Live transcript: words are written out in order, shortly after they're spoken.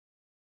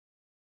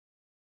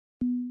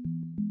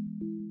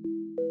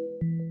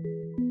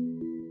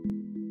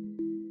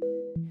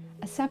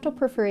Septal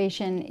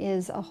perforation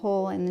is a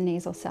hole in the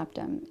nasal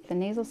septum. The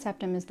nasal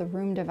septum is the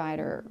room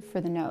divider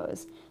for the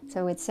nose,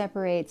 so it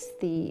separates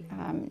the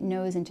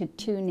nose into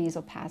two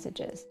nasal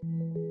passages.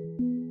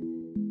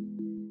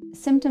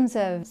 Symptoms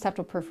of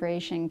septal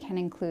perforation can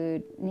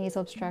include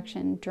nasal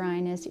obstruction,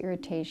 dryness,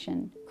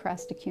 irritation,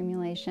 crust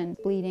accumulation,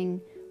 bleeding,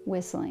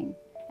 whistling,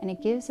 and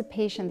it gives a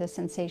patient the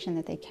sensation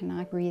that they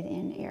cannot breathe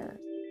in air.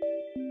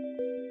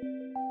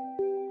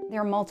 There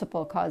are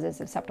multiple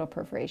causes of septal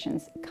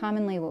perforations.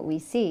 Commonly what we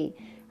see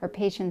are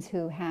patients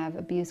who have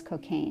abused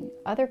cocaine.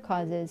 Other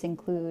causes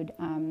include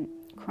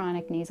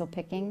chronic nasal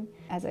picking.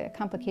 As a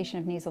complication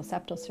of nasal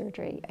septal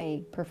surgery,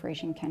 a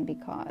perforation can be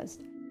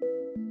caused.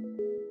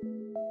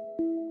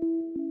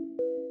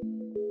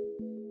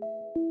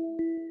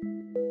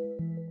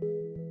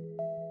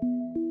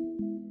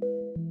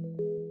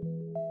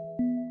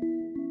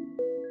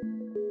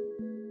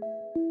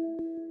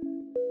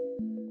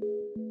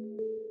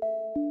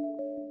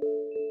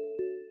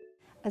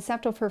 A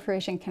septal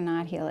perforation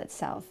cannot heal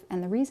itself,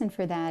 and the reason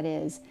for that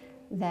is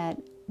that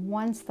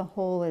once the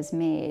hole is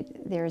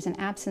made, there is an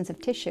absence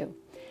of tissue.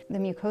 The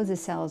mucosa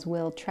cells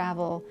will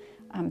travel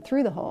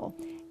through the hole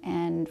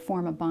and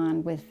form a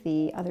bond with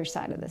the other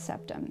side of the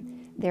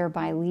septum,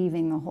 thereby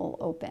leaving the hole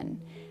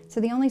open. So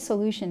the only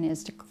solution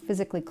is to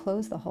physically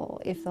close the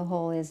hole if the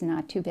hole is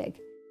not too big.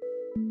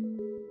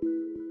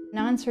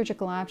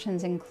 Non-surgical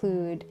options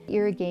include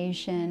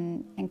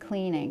irrigation and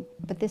cleaning,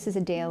 but this is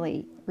a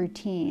daily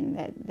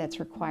routine that's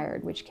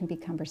required, which can be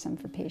cumbersome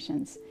for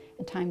patients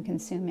and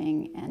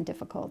time-consuming and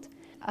difficult.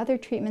 Other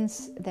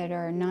treatments that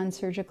are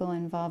non-surgical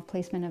involve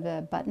placement of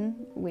a button,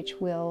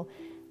 which will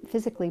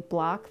physically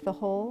block the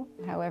hole,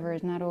 however,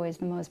 is not always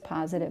the most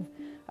positive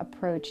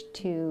approach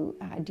to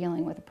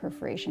dealing with a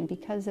perforation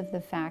because of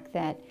the fact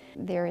that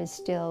there is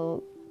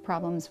still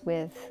problems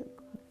with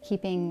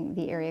keeping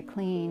the area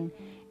clean,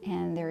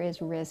 and there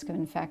is risk of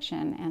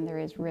infection, and there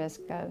is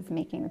risk of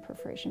making the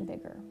perforation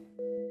bigger.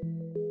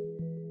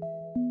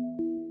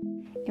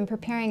 In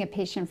preparing a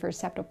patient for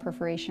septal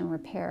perforation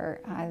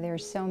repair,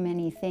 there's so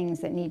many things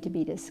that need to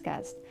be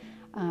discussed.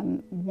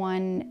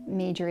 One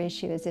major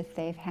issue is if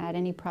they've had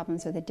any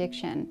problems with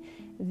addiction,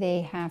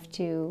 they have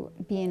to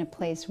be in a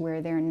place where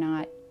they're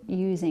not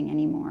using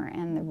anymore,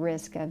 and the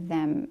risk of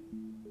them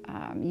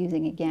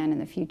using again in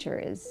the future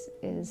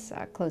is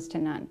close to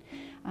none.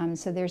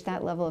 So there's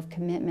that level of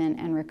commitment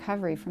and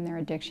recovery from their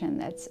addiction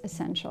that's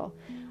essential.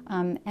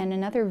 And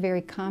another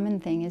very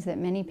common thing is that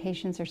many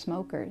patients are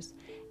smokers,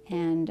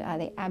 and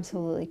they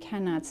absolutely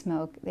cannot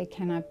smoke. They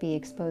cannot be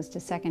exposed to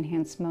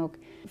secondhand smoke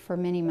for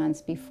many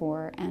months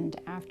before and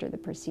after the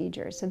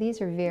procedure. So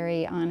these are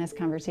very honest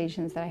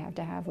conversations that I have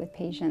to have with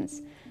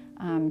patients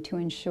to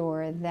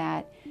ensure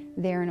that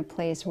they're in a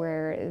place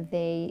where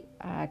they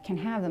can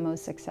have the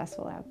most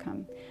successful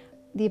outcome.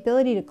 The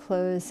ability to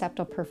close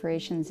septal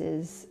perforations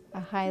is a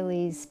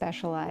highly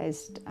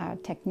specialized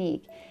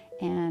technique,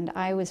 and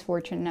I was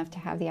fortunate enough to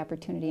have the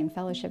opportunity in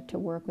fellowship to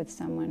work with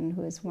someone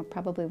who is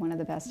probably one of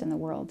the best in the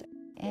world.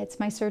 It's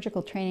my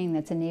surgical training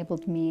that's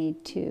enabled me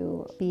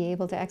to be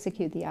able to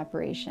execute the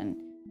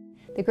operation.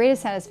 The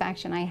greatest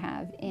satisfaction I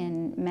have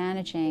in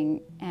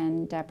managing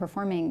and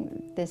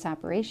performing this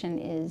operation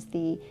is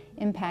the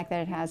impact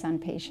that it has on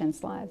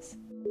patients' lives.